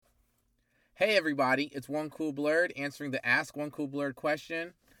Hey everybody, it's One Cool Blurred answering the Ask One Cool Blurred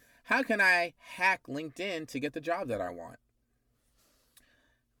question. How can I hack LinkedIn to get the job that I want?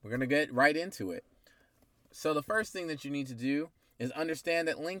 We're going to get right into it. So the first thing that you need to do is understand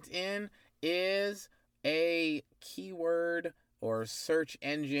that LinkedIn is a keyword or search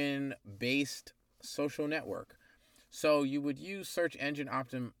engine based social network. So you would use search engine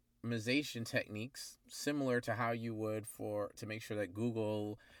optimization techniques similar to how you would to make sure that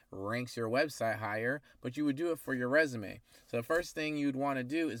Google ranks your website higher, but you would do it for your resume. So the first thing you'd want to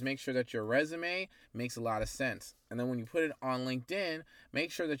do is make sure that your resume makes a lot of sense. And then when you put it on LinkedIn,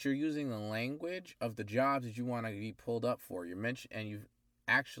 make sure that you're using the language of the jobs that you want to be pulled up for. You've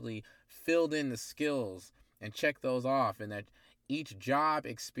actually filled in the skills and check those off, and that each job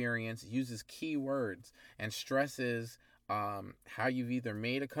experience uses keywords and stresses how you've either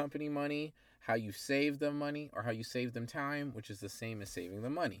made a company money, how you save them money, or how you save them time, which is the same as saving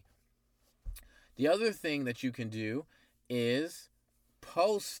them money. The other thing that you can do is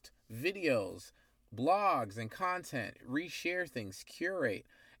post videos, blogs, and content, reshare things, curate,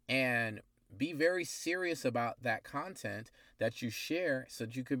 and be very serious about that content that you share so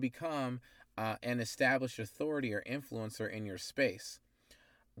that you can become an established authority or influencer in your space.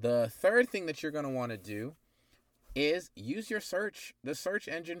 The third thing that you're going to want to do is use the search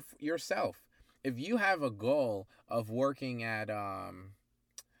engine yourself. If you have a goal of working at,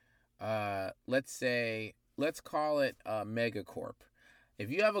 let's call it Megacorp.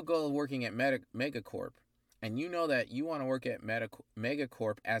 If you have a goal of working at Megacorp, and you know that you want to work at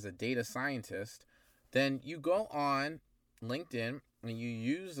Megacorp as a data scientist, then you go on LinkedIn and you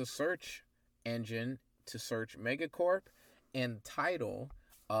use the search engine to search Megacorp and title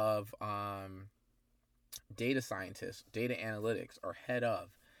of data scientist, data analytics, or head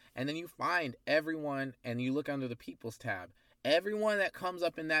of. And then you find everyone and you look under the people's tab. Everyone that comes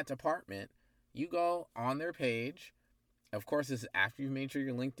up in that department, you go on their page. Of course, this is after you've made sure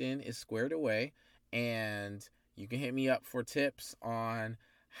your LinkedIn is squared away. And you can hit me up for tips on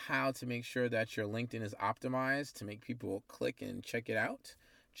how to make sure that your LinkedIn is optimized to make people click and check it out,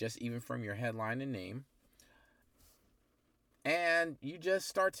 just even from your headline and name. And you just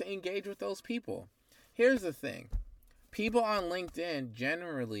start to engage with those people. Here's the thing. People on LinkedIn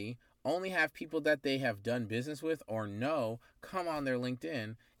generally only have people that they have done business with or know come on their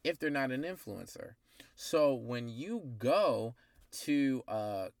LinkedIn if they're not an influencer. So when you go to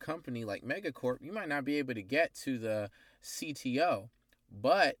a company like Megacorp, you might not be able to get to the CTO,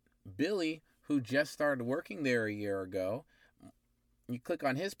 but Billy, who just started working there a year ago, you click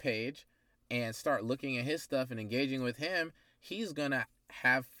on his page and start looking at his stuff and engaging with him, he's going to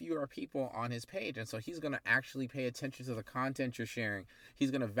have fewer people on his page. And so he's going to actually pay attention to the content you're sharing.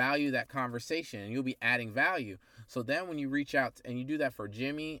 He's going to value that conversation and you'll be adding value. So then when you reach out and you do that for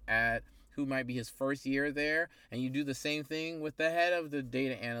Jimmy who might be his first year there, and you do the same thing with the head of the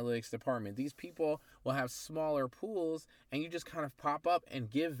data analytics department, these people will have smaller pools and you just kind of pop up and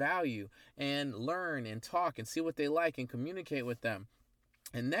give value and learn and talk and see what they like and communicate with them.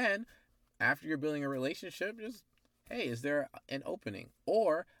 And then after you're building a relationship, just, hey, is there an opening?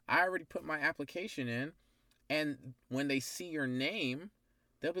 Or I already put my application in, and when they see your name,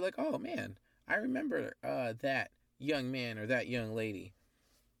 they'll be like, oh man, I remember that young man or that young lady.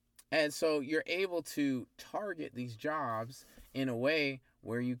 And so you're able to target these jobs in a way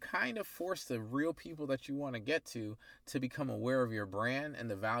where you kind of force the real people that you want to get to become aware of your brand and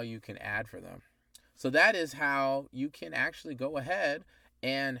the value you can add for them. So that is how you can actually go ahead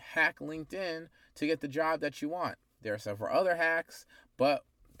and hack LinkedIn to get the job that you want. There are several other hacks, but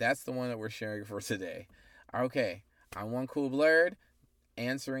that's the one that we're sharing for today. Okay, I'm One Cool Blurred,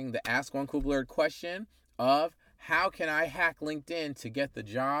 answering the Ask One Cool Blurred question of how can I hack LinkedIn to get the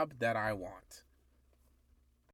job that I want?